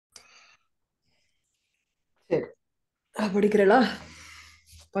படிக்கிறீங்களா?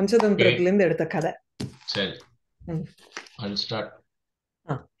 பஞ்சதந்திரத்திலிருந்து எடுத்த கதை. சரி, I'll start.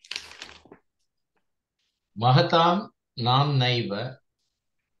 மகதாம் நாம் நைவ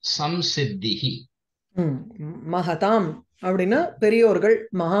சம்சித்திஹி. மகதாம் அப்படின்னா பெரியோர்கள்,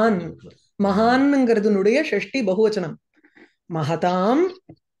 மகான். மகான்ங்கிறதுனுடைய ஷஷ்டி பகுவச்சனம். மகதாம்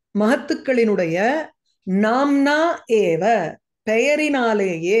மகத்துக்களினுடைய, நாம்னா ஏவ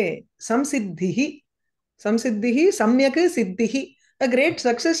பெயரினாலேயே, சம்சித்திஹி சம்சித்திஹி சம்யக் சித்திஹி. A great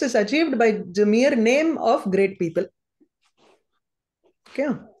success is achieved by the mere name of great people. Okay.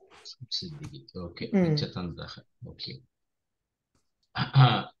 Samsiddhihi. Okay. Chittandaha. Okay.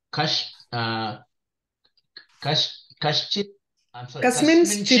 Kaschit. I'm sorry.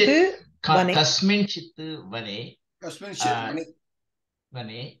 Kasminchit vane. Kasminchit vane.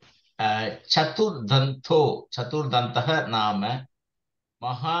 Vane. Chaturdantah nama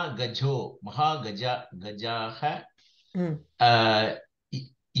Gajaha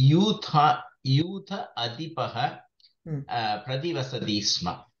Yutha Adipaha Pradivasati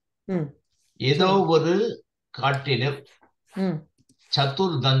Sma. ஏதோ ஒரு காட்டிலும்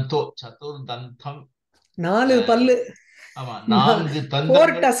சதுர்தந்தம், 4 பல்லு. ஆமா, 4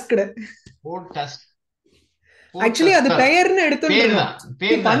 தந்தங்கள். Actually அது பெயர்னு எடுத்துட்டோம்.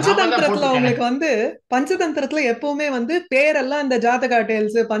 பஞ்சதந்திரத்துல உங்களுக்கு பஞ்சதந்திரத்துல எப்பவுமே பேரெல்லாம் இந்த ஜாதகா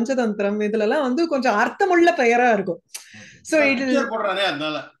டேல்ஸ், பஞ்சதந்திரம் இதுலலாம் கொஞ்சம் அர்த்தமுள்ள பெயரா இருக்கும். சோ இது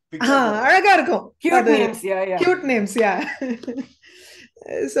அழகா இருக்கும். Cute names. யா.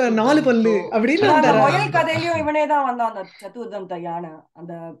 சோ 4 பல்லு அப்படின்னு அந்த மொயல் கதையிலயும் இவனே தான் வந்தான், அந்த சதுர்தந்த யானை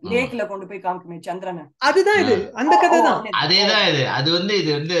அந்த லேக்ல கொண்டு போய் காமிக்குமே சந்திரனை. அதுதான் இது, அந்த கதை தான். அதேதான் இது.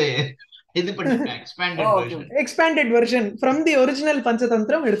 இது இது பண்ணிருக்காங்க, expanded version from the original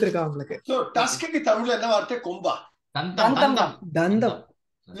Panchathanthiram எடுத்திருக்காங்க உங்களுக்கு. சோ டஸ்க்கு தமிழ்ல என்ன வார்த்தை? கொம்பா, தந்தம். தந்தம்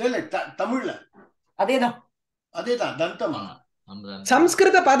இல்ல தமிழ்ல அதேதான் தந்தமா.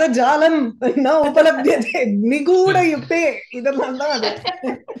 சம்ஸ்கிருத பத ஜாலம் ந உபலப்யதே நிகூட யுக்தே. இதெல்லாம் தான் அது.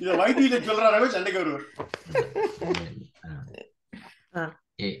 இத வைத்தியில சொல்றாரவே சண்டைக்கு வருவார்.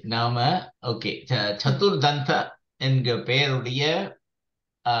 நாம ஓகே, சதுர்தந்த என்கிற பெயருடைய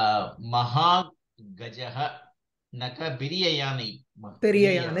மகா கஜஹ நக பெரிய யானை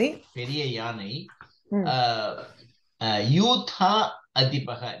யூதா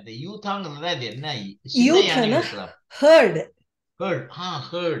அதிபக. இந்த யூதாங்கிறது அது என்ன? ஹர்ட்.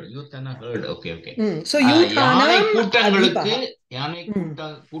 யூதனா ஹர்ட். ஓகே. சோ யூதானா யானை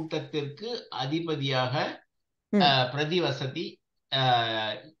கூட்டத்திற்கு அதிபதியாக பிரதிவசதி.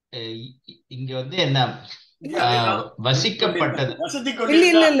 இங்க என்ன வசிக்கப்பட்டது?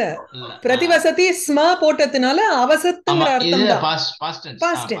 இல்ல பிரதிவசதி ஸ்மா போட்டதுனால அவசத்துங்கிற அர்த்தம் தான். பாஸ்ட்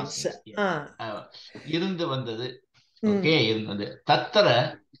டென்ஸ் இருந்து வந்தது. ஓகே, இருந்தது. தத்ர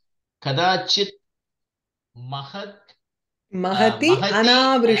கதாச்சித் மகதி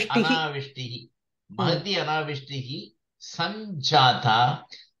அனாவிஷ்டிஹி சஞ்சாதா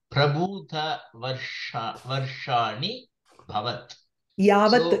பிரபூத வர்ஷாணி பவத்.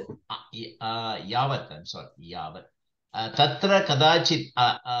 யாவத் தத்ர கதாச்சித்.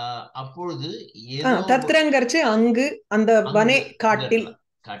 அப்பொழுது தத்ரங்கர்ச்சு அங்கு, அந்த வனே காட்டில்,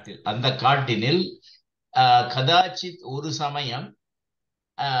 அந்த காட்டினில் கதாச்சித் ஒரு சமயம்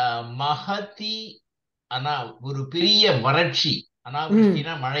மகதி ஒரு பெரிய வறட்சி.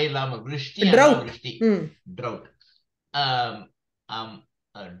 அனாவிருஷ்டினா மழை இல்லாம, விருஷ்டி அனாவிருஷ்டி,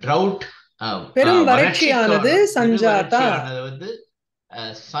 ட்ரவுட் பெரும் வறட்சியானது சஞ்சாதா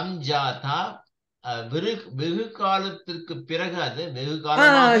சஞ்சாதா வெகு காலத்திற்கு பிறகு. அது வெகு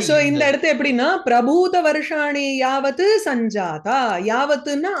காலம். சோ இந்த இடத்து எப்படின்னா பிரபூத வருஷாணி யாவத்து சஞ்சாதா.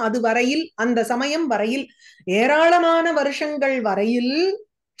 யாவத்துன்னா அது வரையில், அந்த சமயம் வரையில், ஏராளமான வருஷங்கள் வரையில்.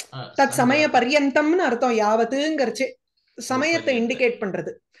 தத் சமய பர்யந்தம்னு அர்த்தம். யாவத்துங்கிறச்சு சமயத்தை இண்டிகேட்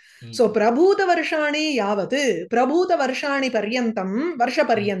பண்றது. சோ பிரபூத வருஷாணி யாவத்து, பிரபூத வருஷாணி பர்யந்தம், வருஷ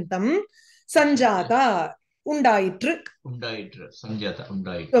பர்யந்தம் சஞ்சாதா உண்டாயிற்று. சஞ்சாதா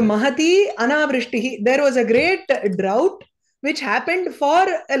உண்டாயிற்று. Magadhi அனாவிருஷ்டிஹி. There was a great drought which happened for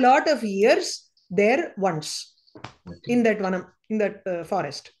a lot of years there once. In that vanam, in that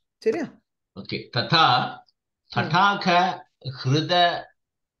forest. சரியா? Okay. ததா தடாக ஹ்ருத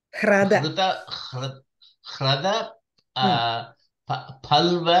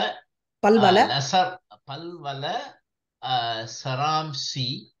பல்வல சராம்சி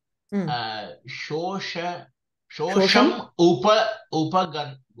சோஷம்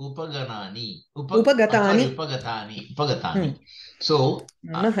உபகதானி. சோ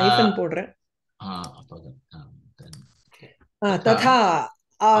நான் ஹைபன் போடுறேன். ததா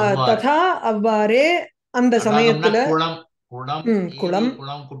ததா அவ்வாறே அந்த சமயத்துல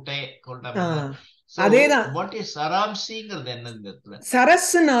குளம் குட்டை அதேதான். வாட் இஸ் சராம்சிங்கிறது என்ன இந்த இடத்துல?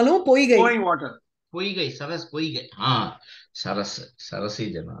 சரஸ்னாலும் பொய்கை. flowing water. பொய்கை, சரஸ், பொய்கை. சரஸ், சரசி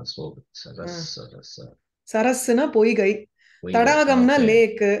ஜனா சரஸ், சரஸ். சரஸ்னா பொய்கை, பொய்கை. தடாகம்னா Okay.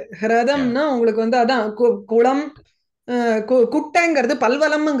 லேக், ஹிரதம்னா உங்களுக்கு வந்து அதான் குளம், குட்டைங்கிறது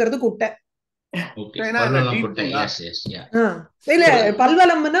பல்வலம்ங்கிறது குட்டை. Okay. China, பல்வலம் deep குட்டை. pool, Yes, yes, yeah. இல்ல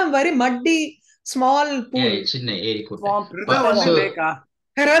பல்வலம்னா வெரி மட்டி ஸ்மால் பூல். சின்ன ஏரி குட்டை. Swamp. River வந்து So, lake.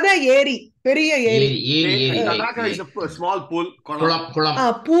 ஹிரத ஏரி, பெரிய ஏரி. ஏரி, Tadaka is a small pool. குளம், குளம்.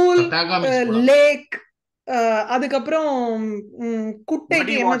 பூல், தடாகம் is குளம். லேக், அதுக்கப்புறம்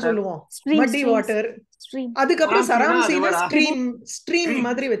குட்டைக்கு Muddy என்ன water. சொல்லுவோம்? Stream, மட்டி streams, வாட்டர். stream. அதுக்கப்புறம் சராம்சினா சராம்சினா river-ஆ? Stream Streak.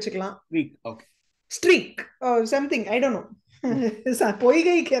 மாதிரி வச்சுக்கலாம். Creek. Okay. Streak something I don't know.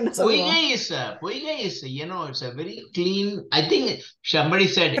 பொய்கைக்கு என்ன சொல்லுவோம்? பொய்கை is, it's a very clean. I think somebody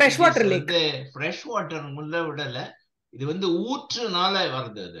said Freshwater lake. fresh water முள்ள விடல. இது வந்து ஊற்றுனால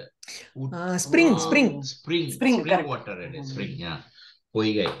வருது அது. Spring correct. வாட்டர் இது, ஸ்ப்ரிங்.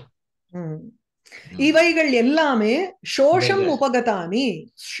 பொய்கை. இவைகள் எல்லாமே சோஷம் இவைகள். உபகதானி.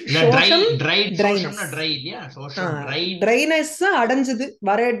 ட்ரைனஸ். ட்ரைனஸ் அடைஞ்சது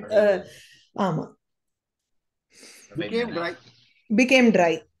வர. ஆமா, became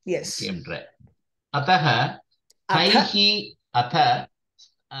dry. Yes. अतः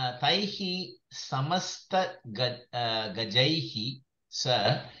तैः समस्त गजैः स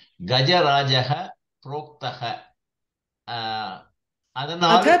गजराजः प्रोक्तः.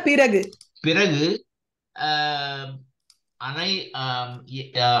 அதனால் பிறகு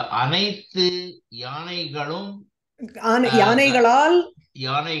அனைத்து யானைகளால்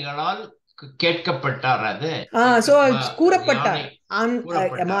கேட்கப்பட்டார். அது கூறப்பட்டார்.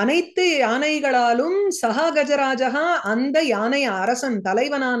 அனைத்து யானைகளாலும் சஹா கஜராஜா, அந்த யானை அரசன்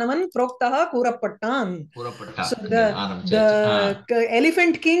தலைவனானவன் புரோக்தா கூறப்பட்டான். The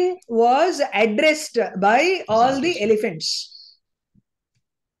elephant king was addressed by all the elephants.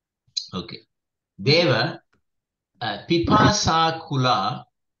 Okay. தேவ பிபாசாகுலா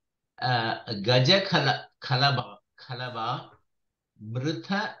கலபா மிருத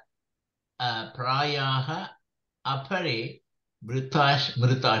பிராயாக अपरे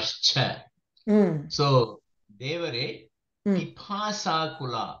मृताश्च. So தேவரே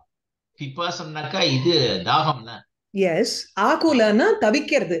பிபாசாகுலா, பிபாசம்னாக்கா இது தாகம்ல. எஸ், ஆகுலனா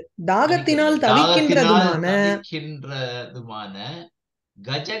தவிக்கிறது, தாகத்தினால் தவிக்கின்றதுமான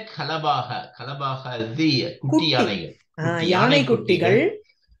கஜ கலபாக குட்டி யானைகள், யானை குட்டிகள்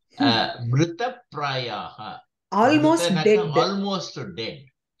மிருத பிராயாக ஆல்மோஸ்ட் டெட்,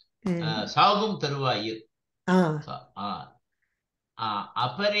 சாகும் தருவாயில்.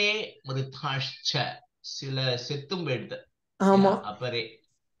 अपरे மிருதாஷ்ச, சில செத்தும் போயிடுது. ஆமா, அப்பரே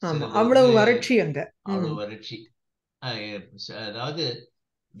அவ்வளவு வறட்சி அங்க, அவ்வளவு வறட்சி. அதாவது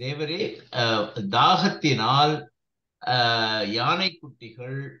தேவரே தாகத்தினால் யானை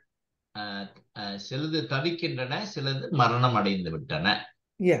குட்டிகள் சிலது தவிக்கின்றன, சிலது மரணம் அடைந்து விட்டன.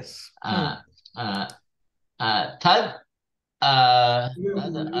 எஸ்.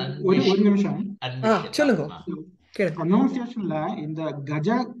 ஒரு நிமிஷம் சொல்லுங்க. ப்ரொனன்சியேஷன்ல இந்த கஜ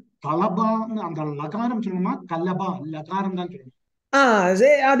கலபான்னு அந்த லகாரம் சொல்லணுமா, கலபா லகாரம் தான் சொல்லணும்?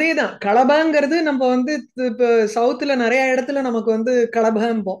 அதேதான், கலபாங்கிறது நம்ம வந்து இப்ப சவுத்துல நிறைய இடத்துல நமக்கு வந்து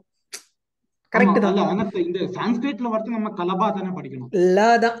கலபாம்போம். கரெக்ட் தான். இந்த சான்ஸ்கிரிட்ல வரது நம்ம கலபா தானே படிக்கணும்.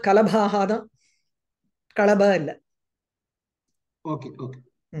 தான் கலபாஹா தான், கலபா இல்ல. Okay okay.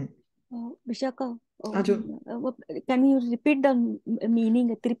 Vishaka, can you repeat the meaning?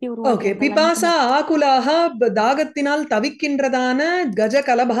 திருப்பி ஒரு ஓகே. பிபாசா ஆகுலாக, தாகத்தினால் தவிக்கின்றதான கஜ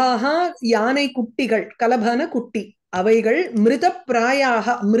கலபாக யானை குட்டிகள், கலபான குட்டி, அவைகள் மிருத பிராயாக,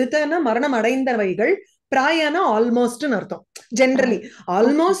 மிருதன மரணம் அடைந்தவைகள், பிராயன ஆல்மோஸ்ட் அர்த்தம். Generally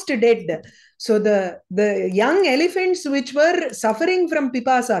almost dead. So the young elephants which were suffering from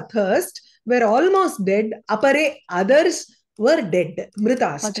pipasa, thirst, were almost dead. Apare, others were dead.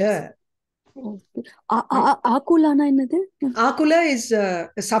 Mritascha. ஆகுலானா என்னது? ஆகுல is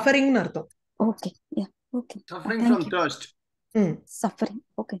suffering னு அர்த்தம். Okay, yeah, okay. Suffering from thirst. Suffering.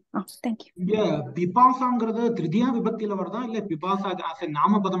 Okay. Thank you. இங்க பிபாசாங்கிறது திருதியா விபக்தியில வருதா இல்ல Bipasha as a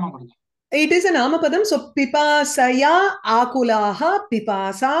நாமபதமா வருதா? It is a namapadam. So pipasaya akulaha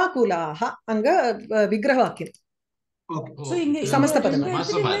pipasakulaha anga vigrahvakyam. Okay. So இங்க சமஸ்த பதம்.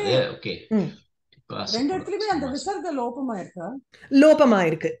 ஓகே. ரெண்டு இடத்துலயுமே அந்த விசர்க லோபமா இருக்கா? லோபமா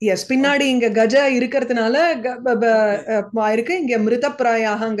இருக்கு. எஸ், பின்னாடி இங்க கஜ இருக்கிறதுனால இருக்கு. இங்க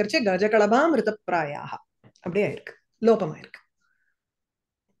மிருதப்பிராயாகங்கிறச்சு கஜ கலபா மிருதப்பிராயாக அப்படியே இருக்கு, லோபமா இருக்கு.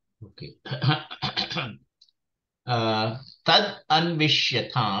 ஓகே. தத்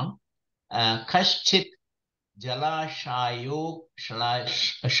அன்விஷ்யதாம் கஷ்சித் ஜலாஷாயோ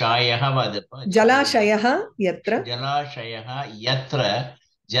ஷாயः வதப்ப ஜலாஷயः யத்ர ஜலாஷயः யத்ர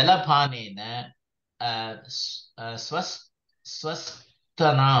ஜலபானேன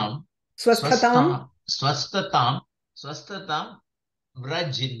ஸ்வஸ்தனாம் ஸ்வஸ்ததாம் ஸ்வஸ்ததாம்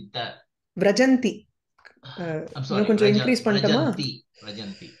விரஜந்தி. I'm sorry, கொஞ்சம் இன்க்ரீஸ் பண்ணட்டுமா?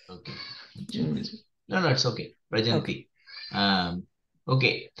 Rajanti. Okay. No, it's okay. Rajanti.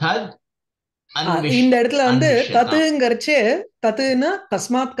 Okay. Thad இந்த இடத்துல வந்து தத்துங்கிறச்சு, தத்துன்னா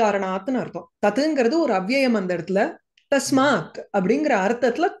தஸ்மாத் காரணாத்னு அர்த்தம். தத்துங்கிறது ஒரு அவ்யயம் அந்த இடத்துல. தஸ்மாத் அப்படிங்கிற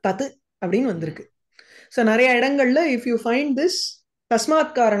அர்த்தத்துல தத்து அப்படின்னு வந்திருக்கு. சோ நிறைய இடங்கள்ல இஃப் யூ ஃபைண்ட் திஸ்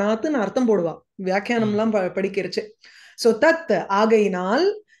தஸ்மாத் காரணாத்னு அர்த்தம் போடுவா வியாக்கியானம்லாம் படிக்கிறச்சு. சோ தத் ஆகையினால்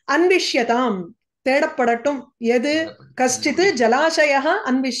அன்விஷ்யதாம் தேடப்படட்டும். எது? கஷ்டித்து ஜலாசய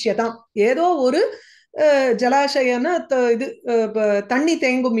அன்விஷ்யதாம், ஏதோ ஒரு ஜலாசயன இது தண்ணி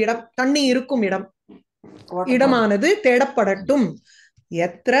தேங்கும் இடம், தண்ணி இருக்கும் இடம், இடமானது தேடப்படட்டும்.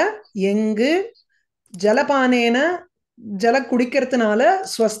 எத்திர எங்கு ஜலபானேன ஜல குடிக்கிறதுனால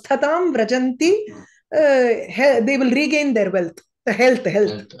ஸ்வஸ்ததாம் விரஜந்தி, they will regain their wealth, the health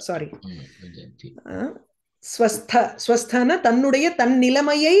sorry ஸ்வஸ்தன தன்னுடைய தன்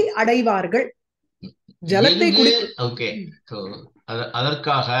நிலைமையை அடைவார்கள். ஜலத்தை ஓகே.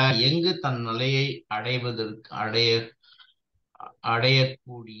 அதற்காக எங்கு தன் நிலையை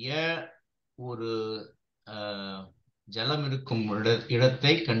அடையக்கூடிய ஒரு ஜலம் இருக்கும்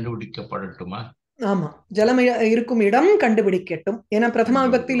இடத்தை கண்டுபிடிக்கப்படட்டுமா? ஆமா, ஜலம் இருக்கும் இடம் கண்டுபிடிக்கட்டும். ஏன்னா பிரதமா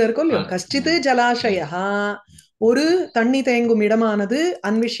விபக்தியில இருக்கும் இல்லையோ, கஷ்டித்து ஜலாசயா, ஒரு தண்ணி தேங்கும் இடமானது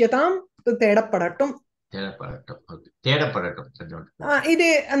அன்விஷ்யதாம் தேடப்படட்டும். இது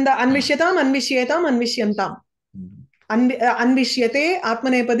அந்த அன்விஷ்யதாம் அன்விஷ்யேதாம் அன்விஷ்யந்தாம் அன்விஷ்யதே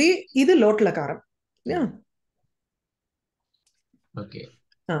ஆத்மநேபதி, இது லோட்லகாரம்.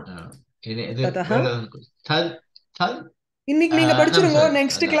 இன்னைக்கு நீங்க படிச்சிருங்க,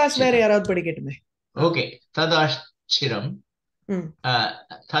 நெக்ஸ்ட் கிளாஸ் வேற யாராவது படிக்கட்டுமே. ஓகே. ததாஷ்சிரம்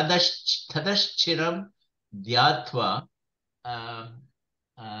ததஷ்சிரம் தியாத்வா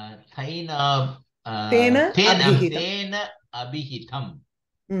தேன அபிஹிதம்.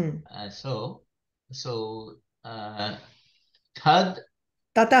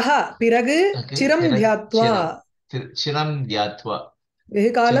 ததஹ பிறகு சிரம் தியாத்வா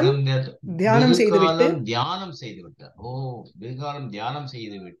வெகு காலம் தியானம் செய்துவிட்டு.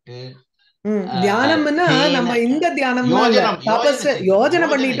 தியானம்னா நம்ம இந்த தியானம் யோஜனை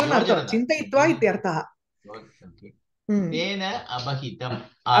பண்ணிட்டோம்னு அர்த்தம். சிந்தைத்வா இத்யர்த்தா.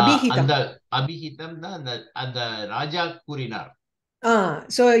 கூறினார்.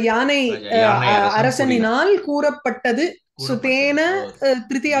 யானை அரசனினால் கூறப்பட்டது. தேன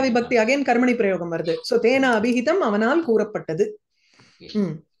திருத்தியா விபக்தி, அகைன் கர்மணி பிரயோகம் வருது. தேன அபிஹிதம், அவனால் கூறப்பட்டது.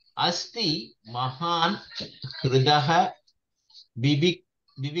 அஸ்தி மகான் ஹிருதஹ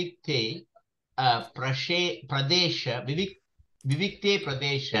விவிக்தே பிரதேஷ விவிக்தே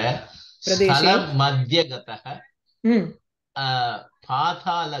பிரதேஷ ஸ்தல மத்யகதஹ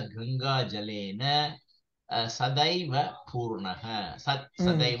பாதாள கங்கா ஜலேன சதைவ பூர்ணஹ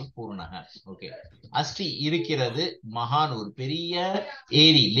சதைவ பூர்ணஹ. ஓகே. அஸ்தி இருக்கிறது, மகான் ஒரு பெரிய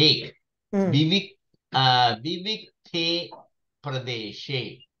ஏரி, லேக், விவிக்தே பிரதேஷே,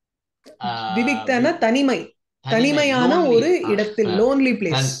 விவிக்தன தனிமை, தனிமையான ஒரு இடத்தில், லோன்லி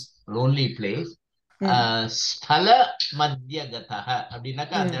பிளேஸ். ஸ்தல மத்யகதஹ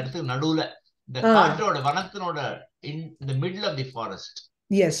அப்படின்னாக்கா அந்த இடத்துக்கு நடுவுல, இந்த காட்டோட வனத்தினோட in the middle of the forest.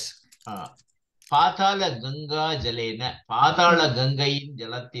 Yes. பாதாள கங்கா ஜலேன, பாதாள கங்கையின்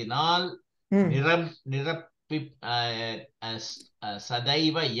ஜலத்தினால் நிரப்பி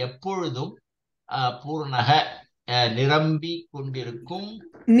சதைவ எப்பொழுதும் பூர்ணக நிரம்பி கொண்டிருக்கும்,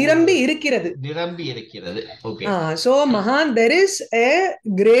 நிரம்பி இருக்கிறது. Okay. So Mahan, there is a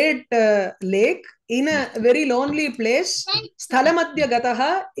great lake in a very lonely place, Sthalamadhya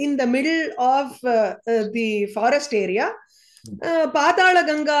Gataha, in the middle of the forest area. Patala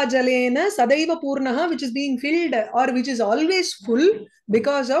Ganga Jalena Sadaiva Purnaha, which is being filled or which is always full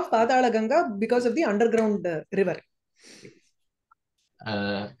because of Patala Ganga, because of the underground river.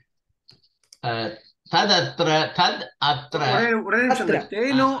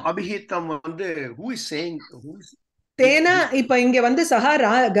 தேனோ அபிஹிதம் வந்து who is saying, தேனா இப்ப இங்க வந்து சஹா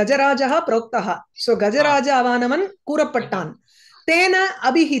Gajaraja புரோக்தஹா. So கஜராஜாவானவன் கூறப்பட்டான். தேன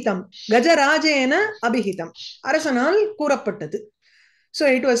அபிஹிதம், கஜராஜேன அபிஹிதம், அரசனால் கூறப்பட்டது. So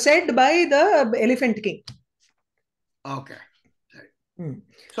it was said by the elephant king. Okay.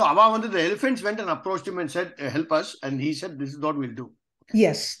 So ava வந்து the elephants went and approached him and said help us, and he said this is what we'll do.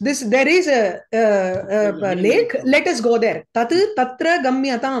 Yes, there is a lake. Let us go there. Tat tatra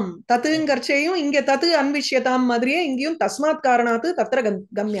gamyatam. Tatங்கிறச்சேயும் இங்க தத் அன்விஷ்யதாம் மாதிரியே இங்கேயும் தஸ்மாத் காரணாத் தத்ர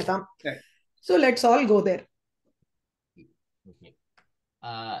gamyatam. Right. So let's all go there. Okay.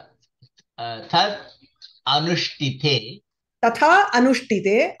 Tad anuஷ்டிதே ததா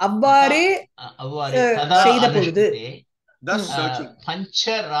அனுஷ்டிதே அவ்வாறே அவ்வாறே ததா செய்த பொழுது அனுஷ்டிதே Thus searching.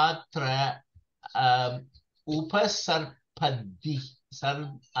 பஞ்சராத்திர உபசர்பதி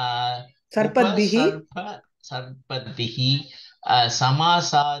சர்பத்பிஹி சர்பதிஹி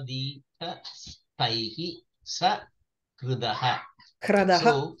சமாசாதீத தைஹி ச கிருதஹ. ஹ்ரதஹ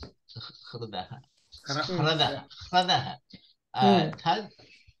So ஹ்ரதஹ தத்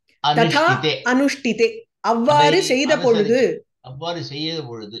ததா அனுஷ்டிதே அனுஷ்டிதே அவ்வாறு செய்த பொழுது. அவ்வாறு செய்த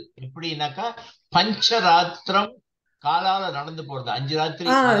பொழுது எப்படின்னாக்கா பஞ்சராத்திரம் காலால நடந்து போறது 5 ராத்திரி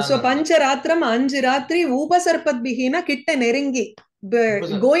சோ பஞ்சராத்திரம் 5 ராத்திரி உபசர்பத்பிஹினா கிட்ட நெருங்கி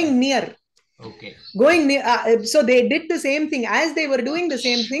going near. Okay. Going near, so they did the same thing. As they were doing the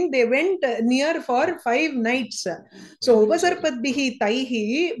same thing, they went near for 5 nights. So upasarpatbihi taihi,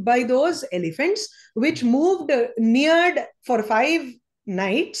 by those elephants which moved neared for 5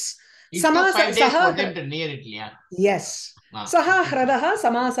 nights. It took 5 days for them to near it, yeah. Yes. Saha hradaha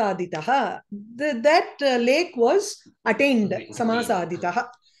samasaditaha. That lake was attained. Samasaditaha.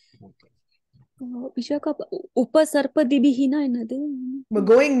 Vishakha உபசர்பதிபிஹினா என்னது?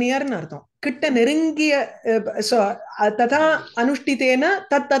 Going near னு அர்த்தம். கிட்ட நெருங்கிய. So ததா அனுஷ்டிதேன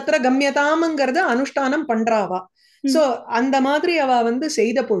தத்ர கம்யதாம்ங்கிறது அனுஷ்டானம் பண்றாவா. So அந்த மாதிரி அவ வந்து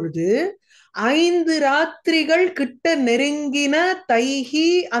செய்த பொழுது 5 ராத்திரிகள் கிட்ட நெருங்கின தைஹி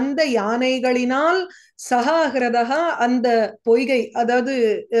அந்த யானைகளினால் சகாகிரதா அந்த பொய்கை அதாவது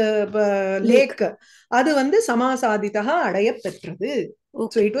லேக் அது வந்து சமாசாதிதா அடைய பெற்றது.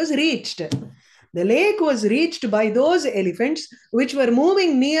 So it was reached. The lake was reached by those elephants which were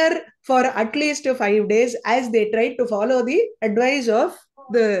moving near for at least 5 days as they tried to follow the advice of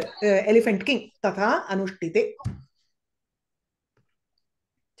the elephant king. Tatha anushtite.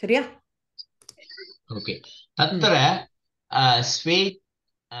 சரியா? Okay. தத்ர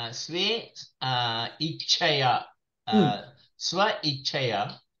sway இச்சயா ஸ்வ இச்சயா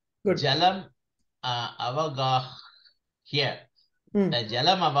ஜலம் அவகாஹ்ய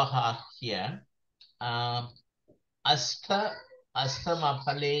ஜலம் அவகாஹ்ய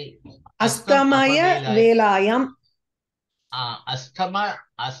அஸ்தமய வேலாயாம்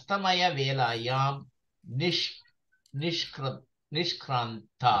அஸ்தமய வேலாயாம்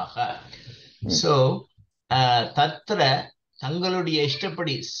நிஷ்கிராந்தாக. So தத்ர தங்களுடைய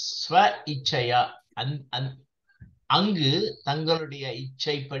இஷ்டப்படி ஸ்வ இச்சையா அங்கு தங்களுடைய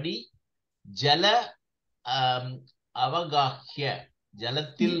இச்சைப்படி ஜல அவகாஹ்ய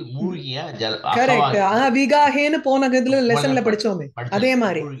ஜலத்தில் மூழ்கிய விகாஹேன்னு போன லெசன்ல படிச்சோமே அதே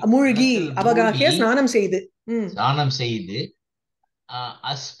மாதிரி மூழ்கி அவகாஹ்ய ஸ்நானம் செய்து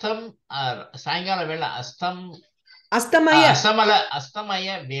சாயங்கால வேளை அஸ்தமய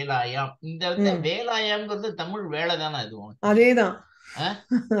வேலாயாம். இந்த வேலாயாம்ங்கிறது தமிழ் வேலை தானே? அதுவும் அதேதான்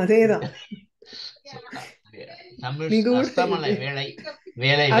தமிழ் அஸ்தமன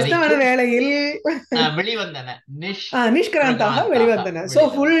வேளையில் வெளிவந்தன நிஷ்கிராந்தாக வெளிவந்தன. சோ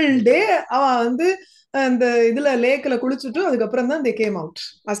ஃபுல் டே அவ வந்து அந்த இதுல லேக்ல குளிச்சுட்டு அதுக்கப்புறம் தான் they came out.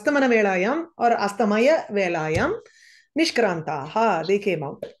 அஸ்தமன வேலாயாம் or அஸ்தமய வேலாயாம் நிஷ்கிராந்தாக they came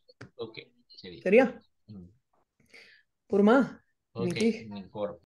out. Okay, சரியா? புரியுமா? ஓகே.